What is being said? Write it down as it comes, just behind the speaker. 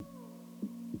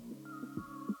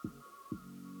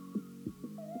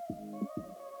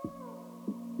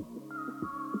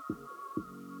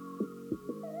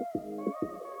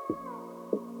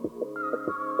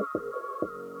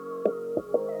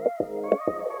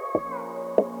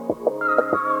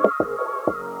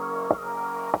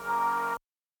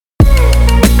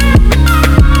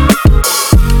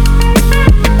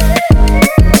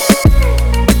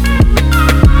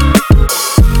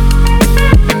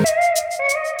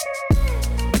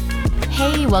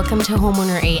welcome to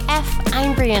Homeowner AF.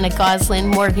 I'm Brianna Goslin,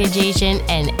 mortgage agent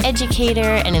and educator,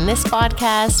 and in this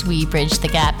podcast, we bridge the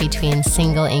gap between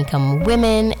single income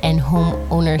women and home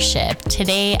ownership.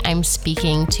 Today, I'm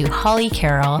speaking to Holly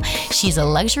Caroll. She's a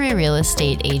luxury real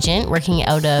estate agent working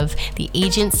out of the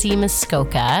agency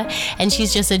Muskoka, and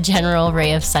she's just a general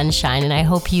ray of sunshine, and I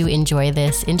hope you enjoy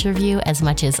this interview as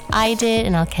much as I did,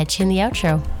 and I'll catch you in the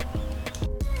outro.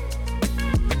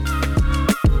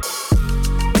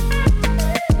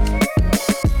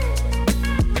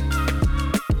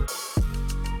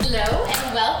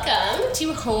 To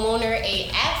Homeowner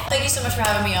AF. Thank you so much for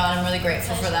having me on. I'm really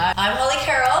grateful for that. I'm Holly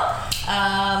Caroll,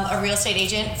 a real estate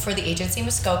agent for the agency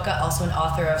Muskoka, also an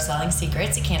author of Selling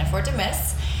Secrets You Can't Afford to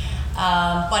Miss.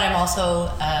 But I'm also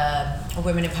a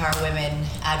Women Empower Women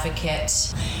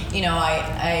advocate. You know,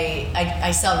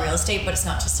 I sell real estate, but it's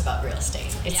not just about real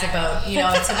estate. It's about,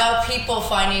 it's about people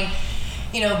finding,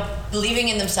 believing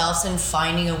in themselves and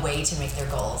finding a way to make their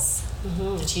goals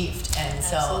achieved. And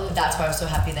Absolutely. So that's why I'm so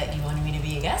happy that you wanted me to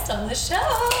be a guest on the show.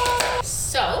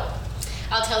 So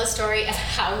I'll tell the story of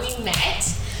how we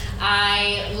met.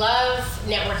 I love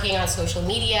networking on social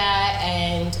media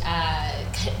and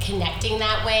connecting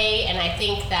that way, and I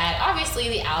think that obviously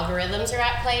the algorithms are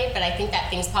at play, but I think that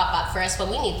things pop up for us when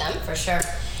we need them. For sure.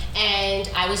 And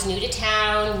I was new to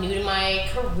town, new to my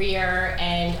career,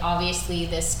 and obviously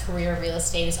this career of real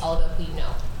estate is all about who you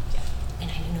know.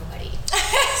 And I knew nobody.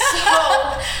 So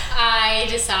I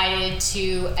decided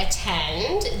to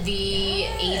attend the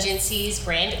agency's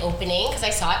grand opening because I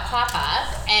saw it pop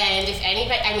up. And if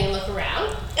anybody, look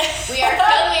around. We are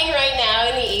filming right now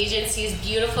in the agency's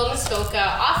beautiful Muskoka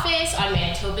office on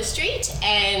Manitoba Street.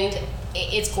 And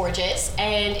it's gorgeous,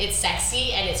 and it's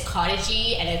sexy, and it's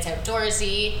cottagey, and it's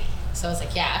outdoorsy. So I was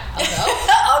like, yeah, I'll go.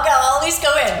 I'll go. I'll at least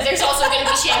go in. There's also going to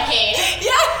be champagne.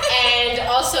 Yeah. And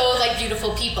also,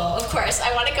 beautiful people. Of course,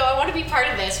 I want to go. I want to be part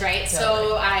of this, right? Totally.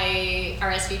 So I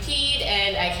RSVP'd,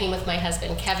 and I came with my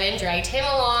husband, Kevin, dragged him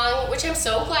along, which I'm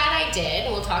so glad I did,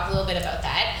 and we'll talk a little bit about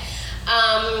that.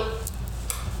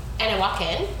 And I walk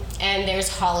in, and there's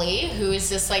Holly, who is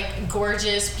this,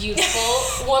 gorgeous,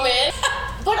 beautiful woman,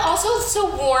 but also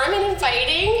so warm and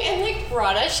inviting, and,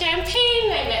 brought us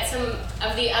champagne. I met some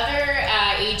of the other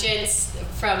agents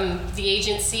from the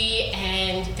agency,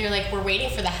 and they're like, we're waiting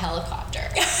for the helicopter.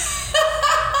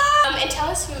 And tell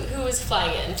us who was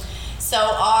flying in. So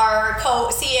our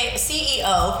CEO,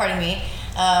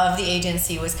 of the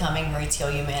agency was coming,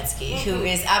 Maurizio Umansky, who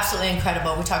is absolutely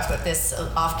incredible. We talked about this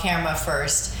off camera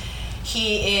first.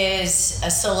 He is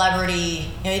a celebrity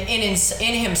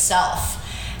in himself.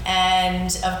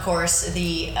 And of course,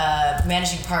 the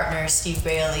managing partner, Steve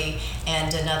Bailey,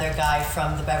 and another guy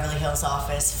from the Beverly Hills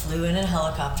office flew in a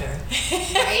helicopter.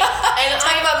 Right? And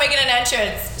talk about making an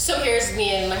entrance. So here's me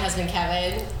and my husband,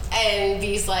 Kevin, and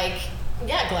these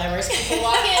glamorous people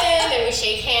walk in, and we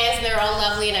shake hands, and they're all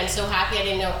lovely, and I'm so happy I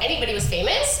didn't know anybody was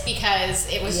famous because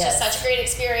it was just such a great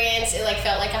experience. It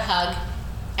felt like a hug.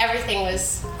 Everything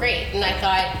was great, and I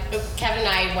thought Kevin and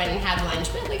I went and had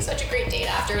lunch. We had such a great date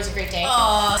after. It was a great day.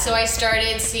 Aww. So I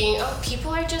started seeing,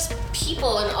 people are just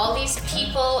people, and all these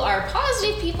people are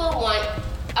positive people, want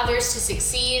others to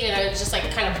succeed, and it just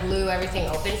kind of blew everything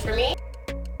open for me.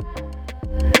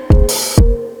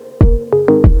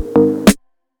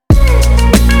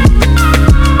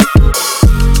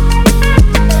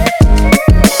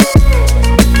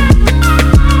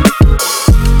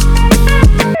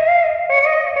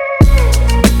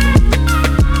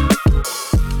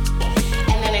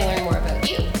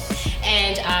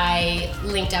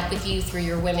 Through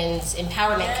your women's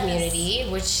empowerment community,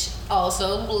 which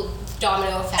also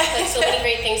domino effect, so many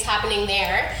great things happening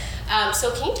there.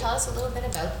 So can you tell us a little bit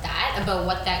about that, about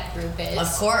what that group is? Of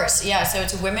course, yeah. So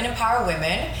it's Women Empower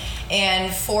Women,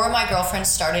 and four of my girlfriends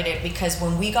started it because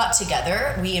when we got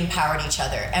together, we empowered each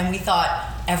other, and we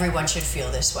thought everyone should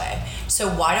feel this way. So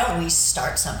why don't we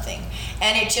start something?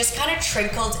 And it just kind of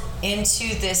trickled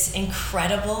into this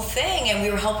incredible thing, and we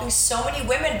were helping so many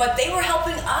women, but they were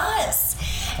helping us.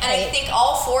 And I think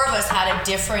all four of us had a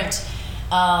different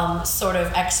sort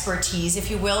of expertise,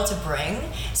 if you will, to bring.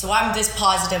 So I'm this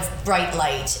positive, bright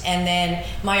light. And then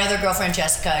my other girlfriend,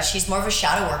 Jessica, she's more of a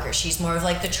shadow worker. She's more of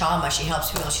the trauma. She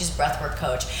helps people. She's a breathwork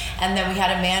coach. And then we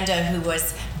had Amanda, who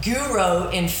was guru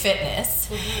in fitness.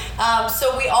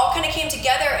 So we all kind of came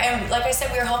together, and like I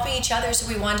said, we were helping each other,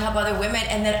 so we wanted to help other women,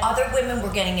 and then other women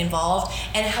were getting involved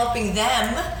and helping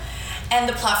them And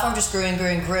the platform just grew and grew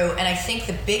and grew. And I think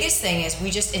the biggest thing is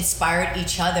we just inspired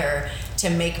each other to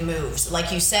make moves.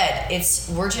 Like you said,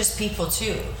 we're just people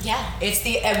too. Yeah.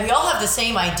 And we all have the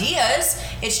same ideas.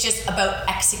 It's just about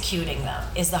executing them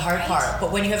is the hard part.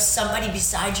 But when you have somebody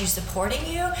beside you supporting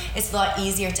you, it's a lot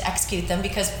easier to execute them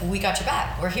because we got your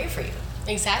back. We're here for you.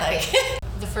 Exactly.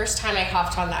 The first time I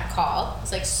hopped on that call, I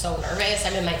was like so nervous.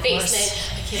 I'm in my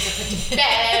basement. My kids are put to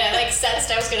bed. I like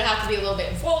sensed I was gonna have to be a little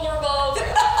bit vulnerable.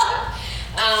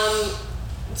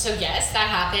 So yes, that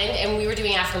happened, and we were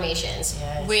doing affirmations,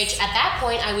 which at that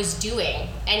point I was doing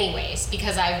anyways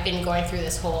because I've been going through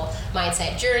this whole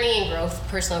mindset journey and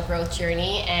personal growth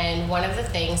journey. And one of the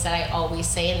things that I always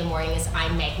say in the morning is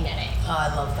I'm magnetic. Oh,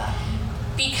 I love that.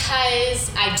 Because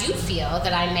I do feel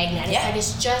that I'm magnetic. Yeah. That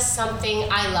is just something.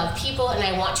 I love people and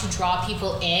I want to draw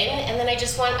people in, and then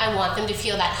I want them to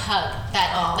feel that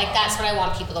hug. Like that's what I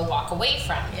want people to walk away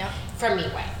from me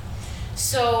with.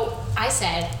 So I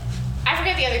said, I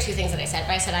forget the other two things that I said,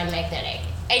 but I said I'm magnetic.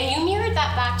 And you mirrored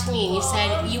that back to me and you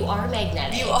said, you are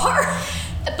magnetic. You are.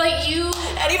 But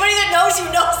anybody that knows you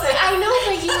knows it. I know,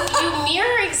 but you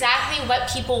mirror exactly what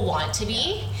people want to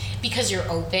be because you're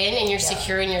open and you're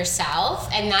secure in yourself.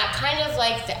 And that kind of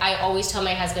like, I always tell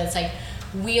my husband, it's like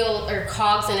wheel or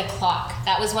cogs in a clock.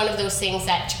 That was one of those things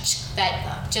that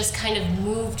just kind of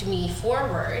moved me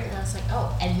forward. And I was like,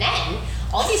 oh, and then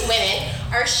all these women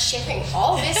are sharing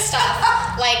all this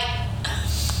stuff. Like,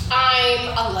 I'm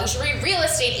a luxury real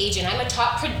estate agent. I'm a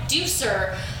top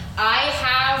producer. I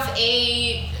have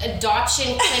a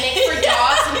adoption clinic for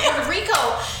dogs in Puerto Rico.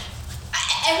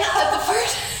 And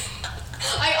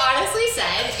I honestly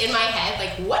said in my head,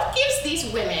 like, what gives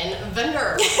these women the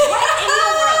nerve? What in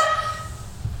the world?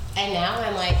 And now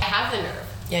I'm like, I have the nerve.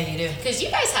 Yeah, you do. Because you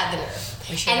guys had the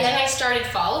nerve. And then I started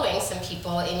following some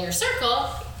people in your circle.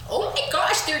 Oh my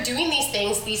gosh, they're doing these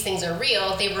things. These things are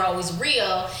real. They were always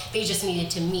real. They just needed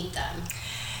to meet them.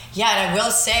 Yeah, and I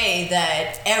will say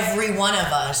that every one of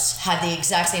us had the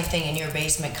exact same thing in your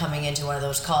basement coming into one of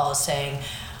those calls saying,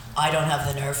 I don't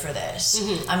have the nerve for this.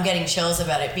 Mm-hmm. I'm getting chills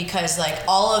about it because like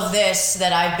all of this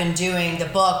that I've been doing, the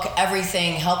book,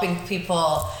 everything, helping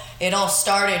people, it all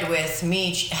started with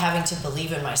me having to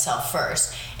believe in myself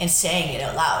first and saying it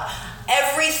out loud.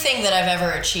 Everything that I've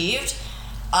ever achieved,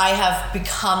 I have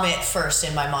become it first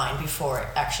in my mind before it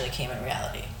actually came in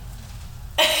reality.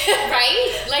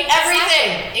 Right? Like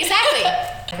everything.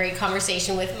 Exactly. Great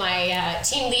conversation with my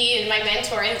team lead and my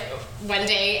mentor one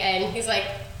day, and he's like,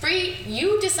 Bree,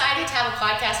 you decided to have a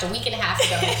podcast a week and a half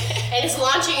ago, and it's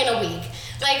launching in a week.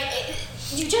 Like,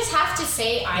 you just have to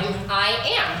say, I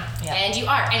am, and you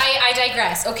are. And I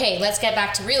digress. Okay, let's get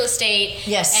back to real estate.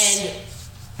 Yes. And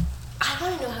I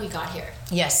want to know how you got here.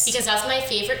 Yes. Because that's my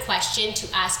favorite question to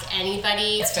ask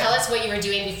anybody. That's Tell fair. us what you were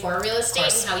doing before real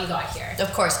estate and how you got here.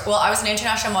 Of course. Well, I was an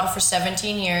international model for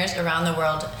 17 years around the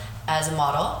world as a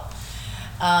model.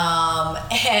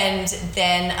 And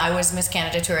then I was Miss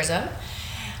Canada Tourism.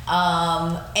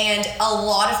 And a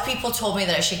lot of people told me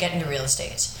that I should get into real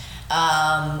estate.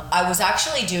 I was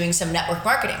actually doing some network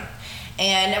marketing.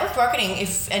 And network marketing,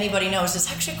 if anybody knows, is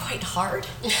actually quite hard.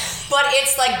 But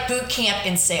it's like boot camp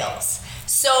in sales.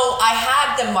 So I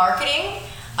had the marketing.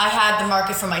 I had the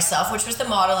market for myself, which was the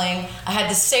modeling. I had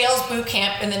the sales boot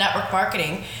camp in the network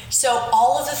marketing. So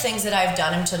all of the things that I've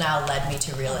done until now led me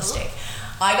to real estate.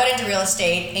 I got into real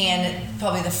estate, and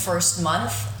probably the first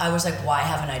month, I was like, why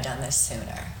haven't I done this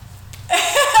sooner?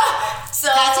 So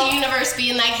that's a universe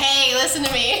being like, hey, listen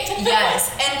to me.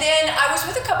 Yes. And then I was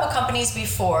with a couple companies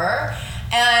before,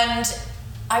 and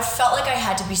I felt like I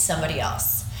had to be somebody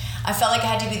else. I felt like I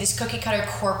had to be this cookie cutter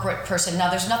corporate person. Now,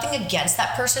 there's nothing against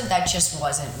that person. That just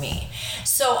wasn't me.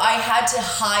 So I had to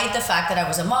hide the fact that I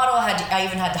was a model. I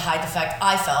even had to hide the fact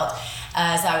I felt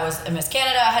as I was a Miss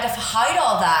Canada. I had to hide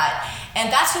all that.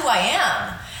 And that's who I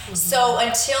am. Mm-hmm. So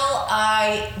until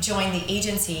I joined the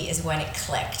agency is when it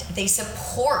clicked. They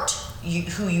support you,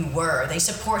 who you were. They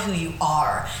support who you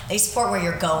are. They support where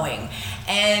you're going.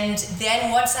 And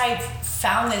then once I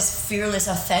found this fearless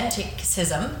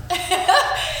authenticism,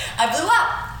 I blew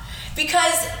up.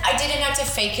 Because I didn't have to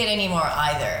fake it anymore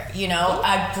either. You know,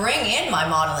 I bring in my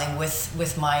modeling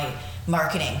with my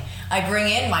marketing. I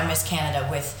bring in my Miss Canada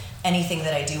with anything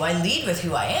that I do. I lead with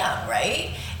who I am, right?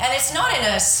 And it's not in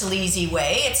a sleazy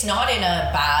way. It's not in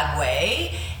a bad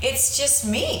way. It's just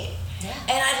me. Yeah.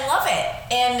 And I love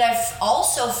it. And I've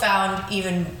also found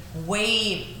even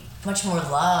way much more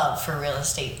love for real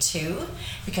estate too,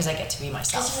 because I get to be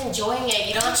myself. Because you're enjoying it.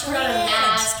 You don't have to put on a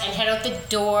mask and head out the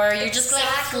door. You're just like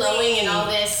flowing in all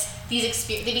this.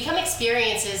 They become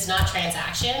experiences, not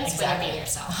transactions, when you're being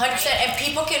yourself. 100%. Right? And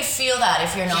people can feel that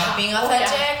if you're not being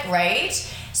authentic, right?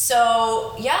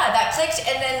 So yeah, that clicked.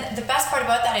 And then the best part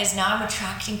about that is now I'm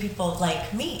attracting people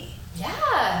like me.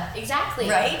 Yeah, exactly.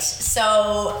 Right?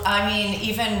 So, I mean,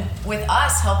 even with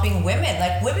us helping women,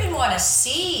 like women want to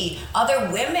see other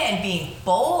women being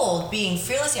bold, being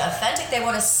fearlessly authentic. They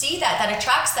want to see that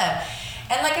attracts them.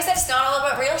 And like I said, it's not all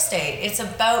about real estate. It's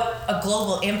about a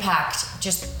global impact,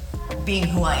 just being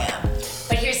who I am.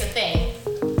 But here's the thing.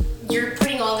 You're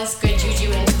putting all this good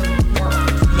juju into the world.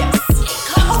 Yes.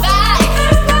 It comes back.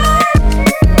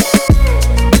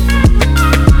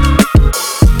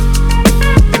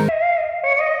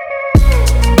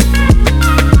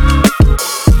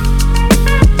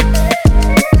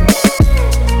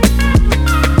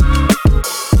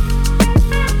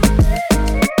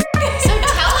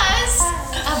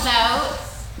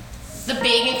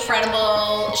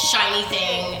 Incredible shiny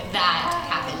thing that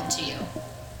happened to you.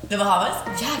 The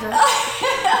Bahamas? Yeah, girl.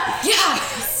 Yeah.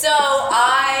 So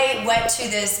I went to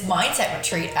this mindset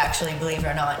retreat, actually, believe it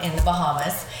or not, in the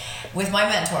Bahamas with my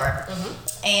mentor. Mm-hmm.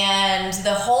 And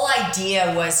the whole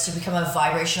idea was to become a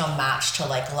vibrational match to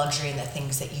like luxury and the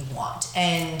things that you want.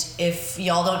 And if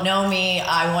y'all don't know me,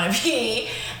 I want to be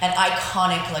an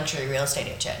iconic luxury real estate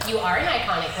agent. You are an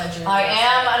iconic luxury I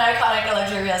am an iconic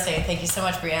luxury real estate. Thank you so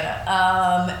much, Brianna.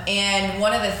 And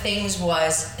one of the things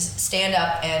was stand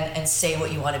up and say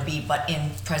what you want to be, but in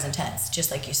present tense,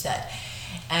 just like you said.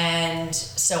 And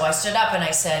so I stood up and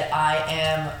I said, I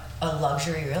am a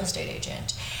luxury real estate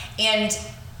agent. And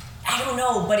I don't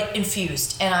know, but it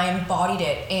infused and I embodied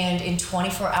it. And in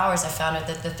 24 hours, I found out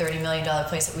that the $30 million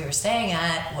place that we were staying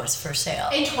at was for sale.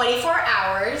 In 24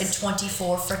 hours? In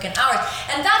 24 freaking hours.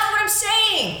 And that's what I'm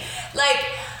saying. Like,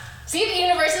 see, the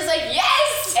universe is like,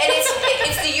 yes! And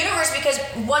it's the universe, because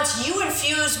once you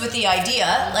infuse with the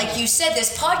idea, like you said,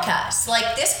 this podcast,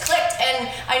 like this clicked, and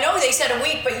I know they said a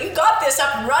week, but you got this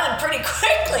up and running pretty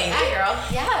quickly. Yeah, girl.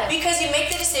 Yeah. Because you make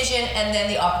the decision and then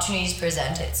the opportunities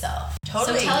present itself.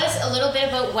 Totally. So tell us a little bit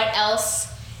about what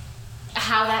else,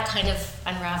 how that kind of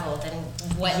unraveled and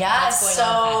what's going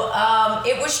on.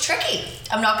 It was tricky.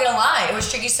 I'm not gonna lie, it was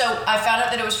tricky. So I found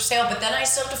out that it was for sale, but then I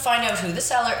still have to find out who the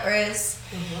seller is,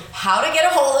 how to get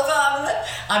a hold of them.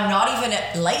 I'm not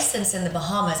even licensed in the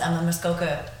Bahamas. I'm a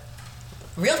Muskoka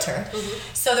realtor.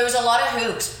 So there was a lot of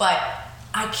hoops, but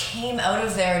I came out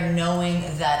of there knowing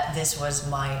that this was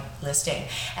my listing.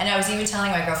 And I was even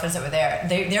telling my girlfriends that were there,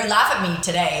 they're laughing at me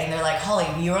today, and they're like, Holly,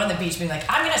 you were on the beach being like,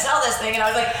 I'm gonna sell this thing. And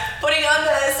I was like, putting on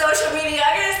the social media,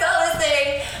 I'm gonna sell this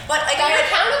thing. But like, you're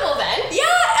accountable then.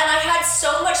 Yeah, and I had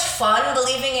so much fun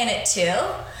believing in it too,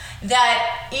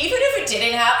 that even if it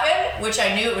didn't happen, which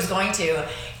I knew it was going to,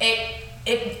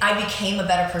 I became a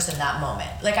better person that moment.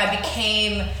 Like I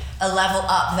became a level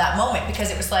up that moment,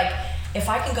 because it was like, if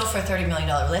I can go for a $30 million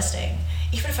listing,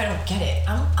 even if I don't get it,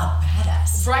 I'm a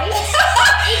badass. Right? Exactly.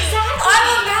 I'm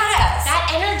a badass.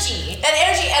 That energy.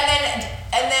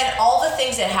 And then all the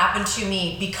things that happened to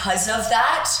me because of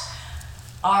that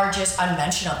are just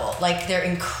unmentionable. Like they're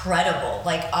incredible.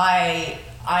 Like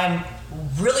I'm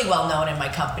really well known in my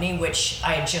company, which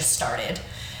I had just started,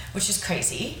 which is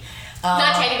crazy.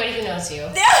 Not to anybody who knows you.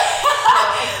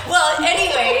 Well,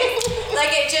 anyway,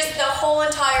 like it just, the whole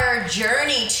entire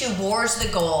journey towards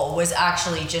the goal was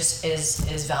actually just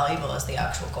as valuable as the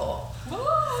actual goal.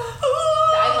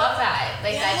 I love that.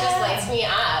 Like that just lights me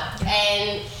up.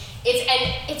 And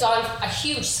it's on a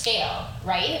huge scale,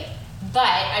 right? But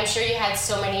I'm sure you had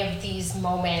so many of these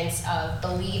moments of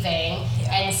believing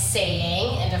and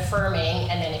saying and affirming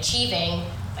and then achieving,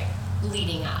 like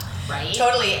leading up, right?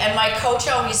 Totally. And my coach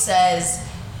always says,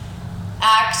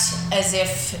 act as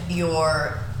if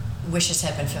your wishes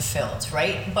have been fulfilled,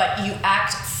 right? But you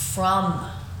act from,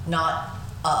 not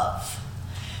of.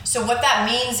 So what that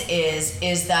means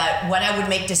is that when I would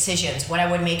make decisions, when I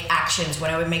would make actions,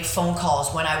 when I would make phone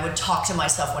calls, when I would talk to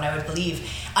myself, when I would believe,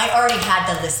 I already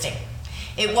had the listing.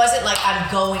 It wasn't like I'm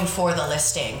going for the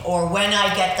listing, or when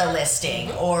I get the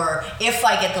listing, or if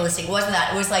I get the listing. It wasn't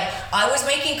that. It was like I was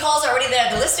making calls already that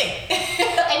had the listing.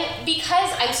 And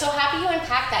because I'm so happy you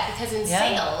unpacked that, because in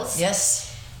sales,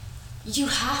 you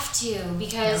have to,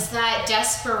 because that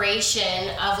desperation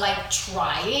of like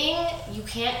trying, you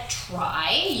can't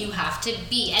try, you have to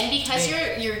be. And because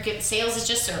your sales is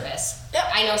just service.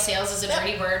 I know sales is a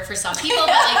dirty word for some people, but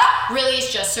like really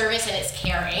it's just service and it's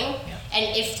caring.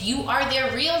 And if you are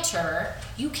their realtor,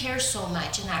 you care so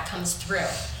much, and that comes through.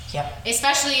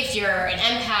 Especially if you're an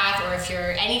empath, or if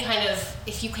you're any kind of,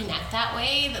 if you connect that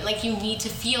way, that like you need to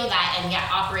feel that and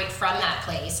operate from that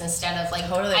place instead of like,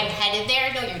 I'm headed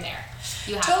there. No, you're there.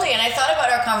 You have to. And I thought about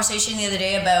our conversation the other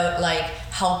day about like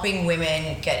helping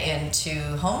women get into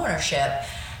homeownership.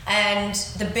 And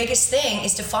the biggest thing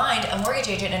is to find a mortgage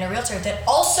agent and a realtor that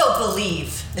also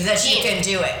believe that you can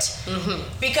do it.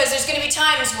 Because there's going to be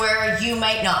times where you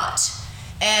might not.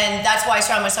 And that's why I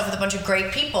surround myself with a bunch of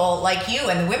great people like you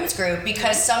and the women's group,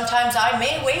 because sometimes I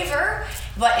may waver,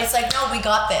 but it's like, no, we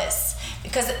got this.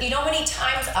 Because you know how many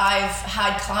times I've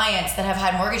had clients that have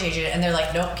had mortgage agent and they're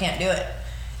like, nope, can't do it.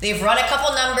 They've run a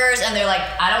couple numbers and they're like,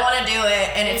 I don't want to do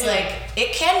it. And it's like,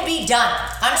 it can be done.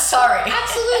 I'm sorry.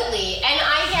 Absolutely. And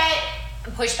I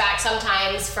get pushback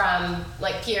sometimes from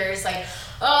like peers, like,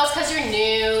 oh, it's because you're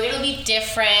new. It'll be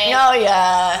different. Oh,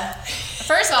 yeah.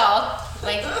 First of all,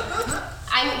 like,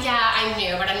 I'm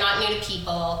new, but I'm not new to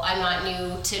people. I'm not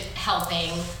new to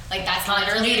helping. Like, that's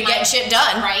literally new to getting shit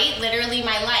done. Right? Literally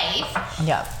my life.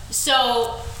 Yeah.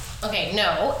 So, okay,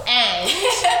 no. And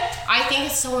I think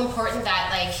it's so important that,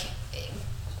 like,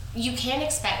 you can't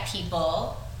expect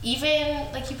people,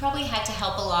 even, like, you probably had to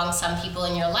help along some people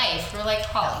in your life who are like,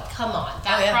 Holly, come on,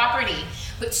 that property.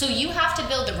 But so you have to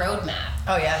build the roadmap.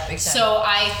 Oh, yeah, big time. So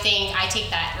I think I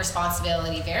take that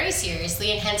responsibility very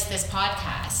seriously, and hence this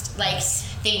podcast. Like,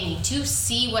 they need to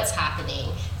see what's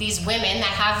happening. These women that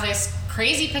have this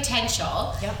crazy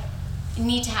potential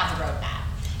need to have the roadmap.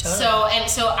 Totally.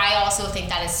 So I also think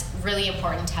that it's really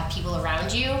important to have people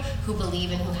around you who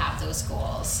believe and who have those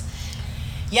goals.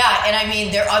 Yeah, and I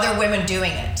mean, there are other women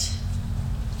doing it.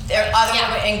 There are other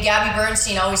women, and Gabby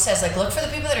Bernstein always says, like, look for the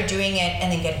people that are doing it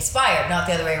and then get inspired, not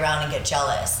the other way around and get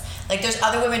jealous. Like, there's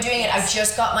other women doing it. I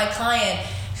just got my client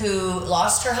who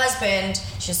lost her husband.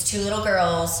 She has 2 little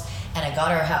girls, and I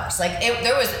got her a house. Like,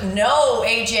 there was no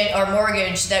agent or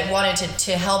mortgage that wanted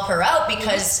to help her out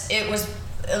because it was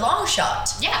a long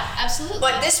shot. Yeah, absolutely.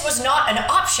 But this was not an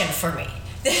option for me.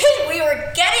 We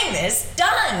were getting this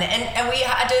done, and we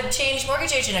had to change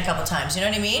mortgage agent a couple times. You know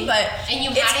what I mean? But and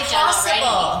you it's had it possible. done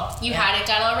already. You had it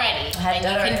done already. And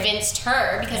you convinced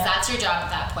her, because that's your job at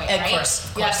that point, right? Of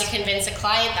course. You have to convince a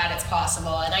client that it's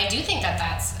possible, and I do think that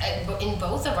that's in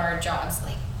both of our jobs.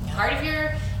 Like, part of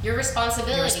your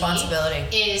responsibility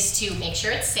is to make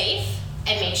sure it's safe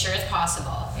and make sure it's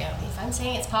possible. Yeah. If I'm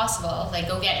saying it's possible, like,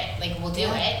 go get it. Like, we'll do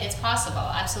it. It's possible.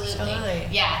 Absolutely. Totally.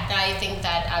 Yeah. And I think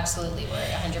that absolutely we're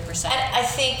 100%. And I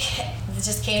think it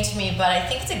just came to me, but I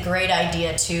think it's a great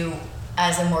idea to,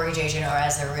 as a mortgage agent or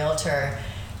as a realtor,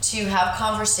 to have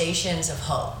conversations of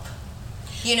hope.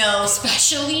 You know,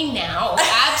 especially now.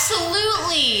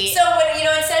 Absolutely. So when, you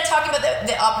know, instead of talking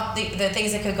about the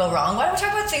things that could go wrong, why don't we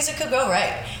talk about things that could go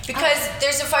right? Because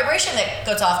there's a vibration that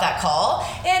goes off that call,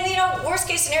 and, you know, worst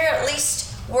case scenario, at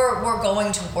least we're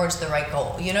going towards the right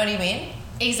goal. You know what I mean?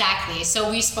 Exactly. So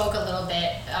we spoke a little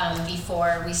bit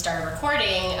before we started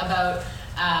recording about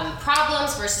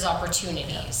problems versus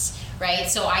opportunities, right?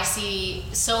 So I see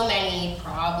so many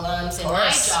problems in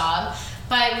my job,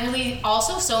 but really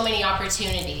also so many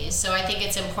opportunities. So I think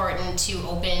it's important to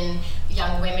open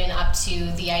young women up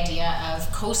to the idea of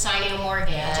co-signing a mortgage,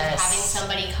 and having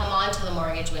somebody come onto the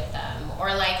mortgage with them,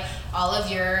 or like all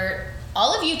of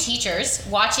you teachers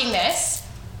watching this.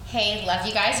 Hey, love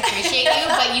you guys, appreciate you,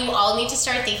 but you all need to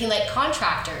start thinking like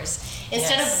contractors.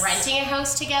 Instead of renting a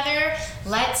house together,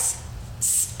 let's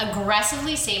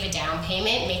aggressively save a down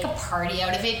payment, make a party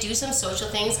out of it, do some social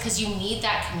things, because you need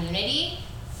that community.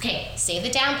 Okay, save the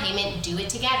down payment, do it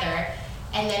together,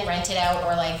 and then rent it out,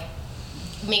 or like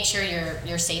make sure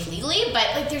you're safe legally.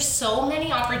 But like, there's so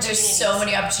many opportunities. There's so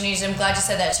many opportunities. I'm glad you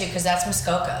said that too, because that's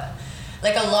Muskoka.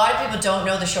 Like, a lot of people don't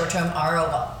know the short-term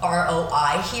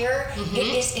ROI here. Mm-hmm. It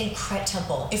is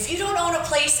incredible. If you don't own a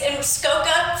place in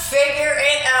Muskoka, figure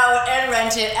it out and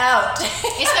rent it out.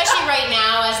 Especially right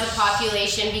now, as the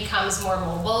population becomes more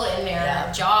mobile in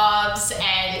their jobs,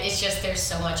 and it's just, there's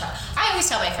so much. I always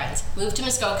tell my friends, move to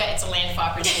Muskoka, it's a land of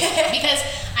opportunity. Because,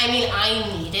 I mean,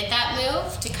 I needed that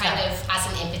move to kind of, as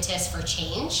an impetus for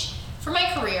change, for my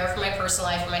career, for my personal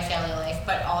life, for my family life,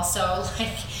 but also,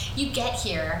 like, you get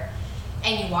here,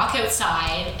 and you walk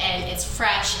outside, and it's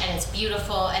fresh, and it's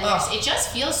beautiful, and it just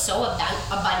feels so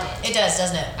abundant. It does,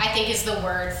 doesn't it? I think is the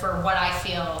word for what I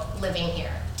feel living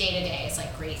here, day to day. It's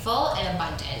like grateful and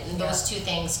abundant, and those two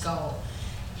things go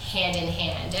hand in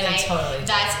hand. And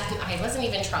I wasn't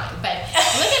even trying, but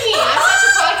look at me, I'm such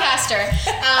a podcaster.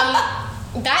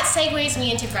 That segues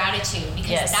me into gratitude,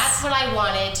 because that's what I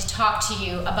wanted to talk to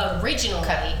you about originally.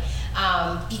 Okay.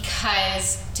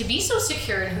 Because to be so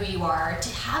secure in who you are, to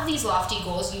have these lofty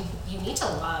goals, you need to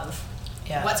love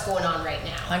what's going on right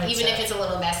now. 100%. Even if it's a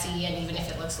little messy, and even if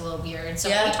it looks a little weird. So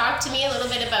can you talk to me a little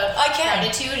bit about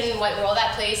gratitude and what role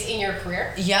that plays in your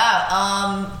career? Yeah,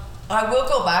 I will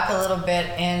go back a little bit,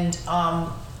 and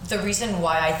the reason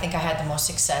why I think I had the most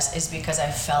success is because I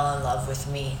fell in love with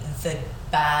me, the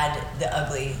bad, the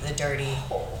ugly, the dirty,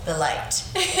 the light.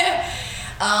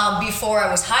 Before I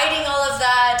was hiding all of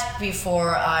that,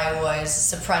 before I was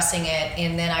suppressing it,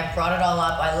 and then I brought it all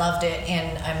up, I loved it,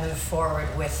 and I moved forward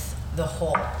with the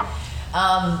whole.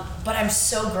 But I'm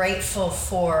so grateful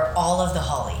for all of the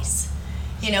Hollies.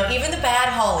 You know, even the bad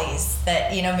Hollies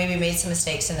that, you know, maybe made some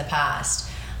mistakes in the past.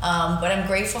 But I'm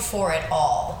grateful for it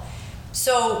all.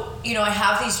 So, you know, I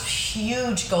have these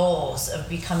huge goals of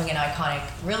becoming an iconic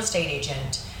real estate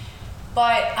agent,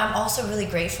 but I'm also really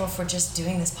grateful for just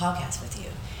doing this podcast with you.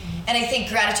 Mm-hmm. And I think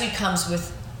gratitude comes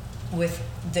with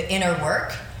the inner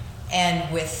work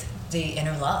and with the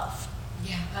inner love.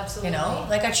 Yeah, absolutely. You know,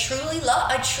 like I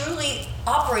truly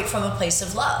operate from a place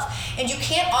of love. And you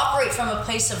can't operate from a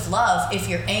place of love if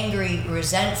you're angry,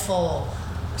 resentful,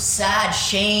 sad,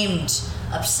 shamed,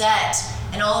 upset.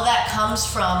 And all of that comes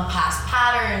from past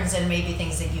patterns and maybe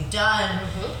things that you've done.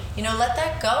 Mm-hmm. You know, let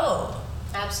that go.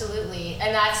 Absolutely.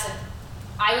 And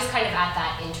I was kind of at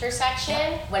that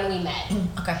intersection when we met.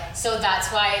 Okay. So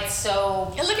that's why it's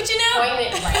so... And look at you now.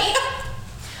 Poignant, right?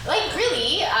 Like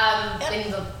really,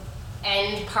 in the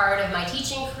end part of my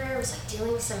teaching career, was like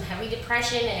dealing with some heavy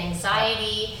depression and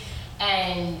anxiety,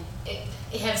 and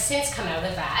it have since come out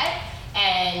of that.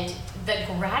 And the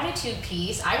gratitude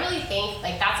piece, I really think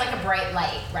like that's like a bright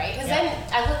light, right? Because then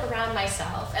I look around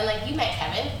myself, and like you met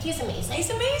Kevin, he's amazing. He's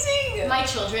amazing. My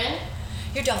children,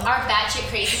 your dog, are batshit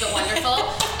crazy but wonderful,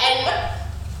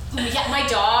 and yeah, my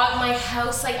dog, my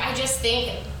house. Like I just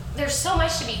think there's so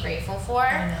much to be grateful for.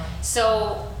 I know.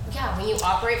 So yeah, when you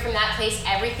operate from that place,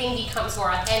 everything becomes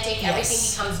more authentic. Yes.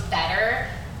 Everything becomes better.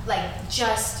 Like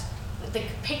just the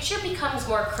picture becomes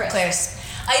more crisp.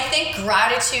 I think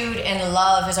gratitude and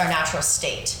love is our natural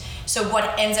state. So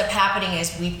what ends up happening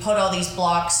is we put all these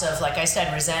blocks of, like I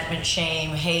said, resentment,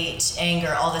 shame, hate,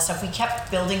 anger, all this stuff. We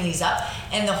kept building these up,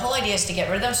 and the whole idea is to get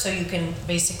rid of them so you can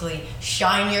basically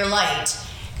shine your light.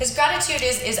 Because gratitude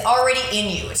is already in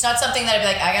you. It's not something that I'd be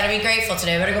like, I gotta be grateful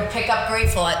today. I better go pick up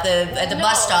grateful at the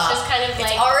bus stop. It's just kind of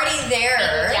like already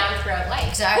there. Down throughout life.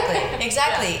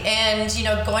 Exactly. Yeah. And you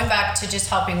know, going back to just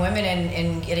helping women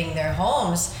in getting their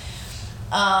homes.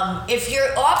 If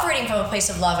you're operating from a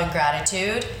place of love and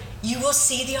gratitude, you will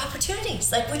see the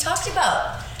opportunities, like we talked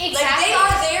about. Exactly. Like they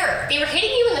are there. They were hitting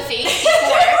you in the face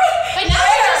before, but now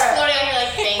they're just floating on. You're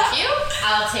like, thank you.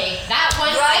 I'll take that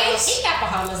one. Right? I will take that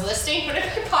Bahamas listing. Put it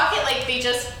in your pocket. Like they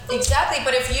just exactly.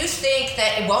 But if you think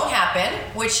that it won't happen,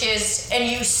 which is, and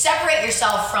you separate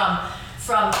yourself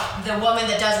from the woman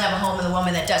that doesn't have a home and the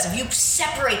woman that does, if you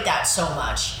separate that so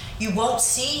much, you won't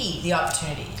see the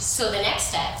opportunities. So the next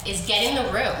step is get in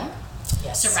the room.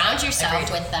 Yes. Surround yourself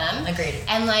Agreed. with them. Agreed.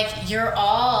 And like you're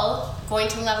all going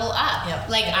to level up. Yep.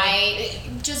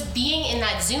 Like just being in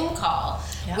that Zoom call,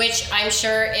 yep. Which I'm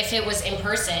sure if it was in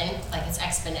person, like it's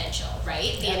exponential,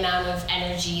 right? The amount of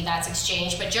energy that's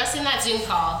exchanged. But just in that Zoom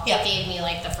call, it gave me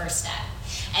like the first step.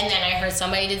 And then I heard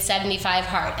somebody did 75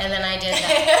 heart, and then I did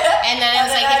that. And then I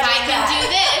was like, if I can do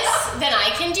this, then I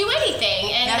can do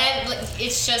anything. And then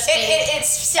it's just... It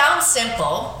sounds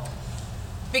simple,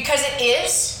 because it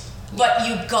is, but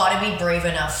you gotta be brave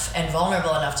enough and vulnerable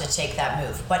enough to take that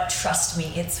move. But trust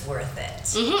me, it's worth it.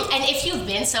 Mm-hmm. And if you've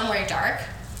been somewhere dark,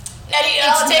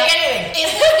 I'll take anything.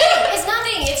 It's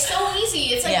nothing. It's so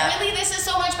easy. It's like, really, this is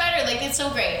so much better. Like, it's so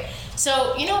great.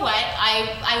 So, you know what?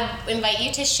 I invite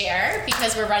you to share,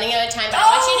 because we're running out of time, but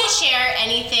I want you to share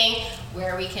anything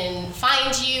where we can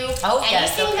find you.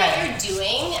 Anything that you're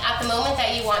doing at the moment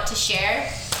that you want to share.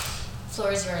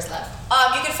 Floor is yours, love.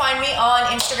 You can find me on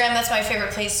Instagram. That's my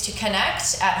favorite place to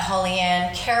connect, at Holly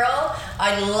Caroll.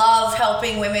 I love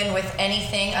helping women with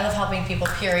anything. I love helping people,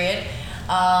 period.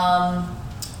 I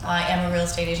am a real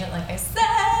estate agent, like I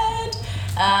said.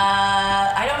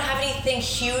 I don't have anything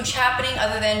huge happening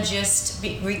other than just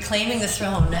reclaiming the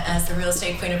throne as the real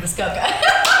estate queen of Muskoka.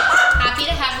 Happy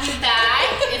to have you back.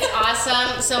 It's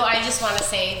awesome. So I just want to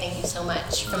say thank you so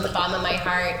much from the bottom of my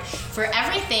heart for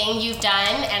everything you've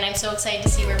done, and I'm so excited to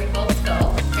see where we both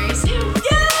go very soon.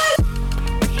 Yes!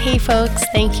 Hey folks,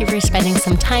 thank you for spending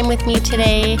some time with me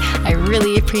today. I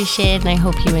really appreciate it, and I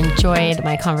hope you enjoyed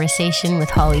my conversation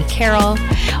with Holly Caroll.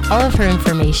 All of her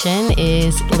information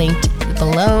is linked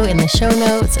below in the show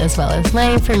notes, as well as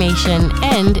my information.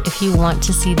 And if you want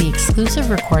to see the exclusive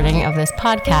recording of this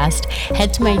podcast,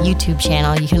 head to my YouTube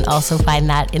channel. You can also find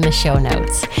that in the show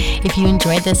notes. If you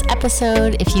enjoyed this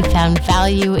episode, if you found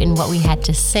value in what we had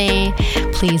to say,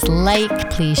 please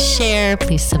like, please share,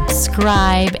 please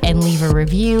subscribe, and leave a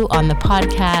review on the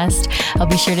podcast. I'll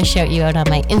be sure to shout you out on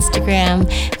my Instagram.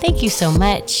 Thank you so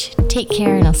much. Take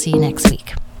care, and I'll see you next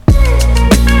week.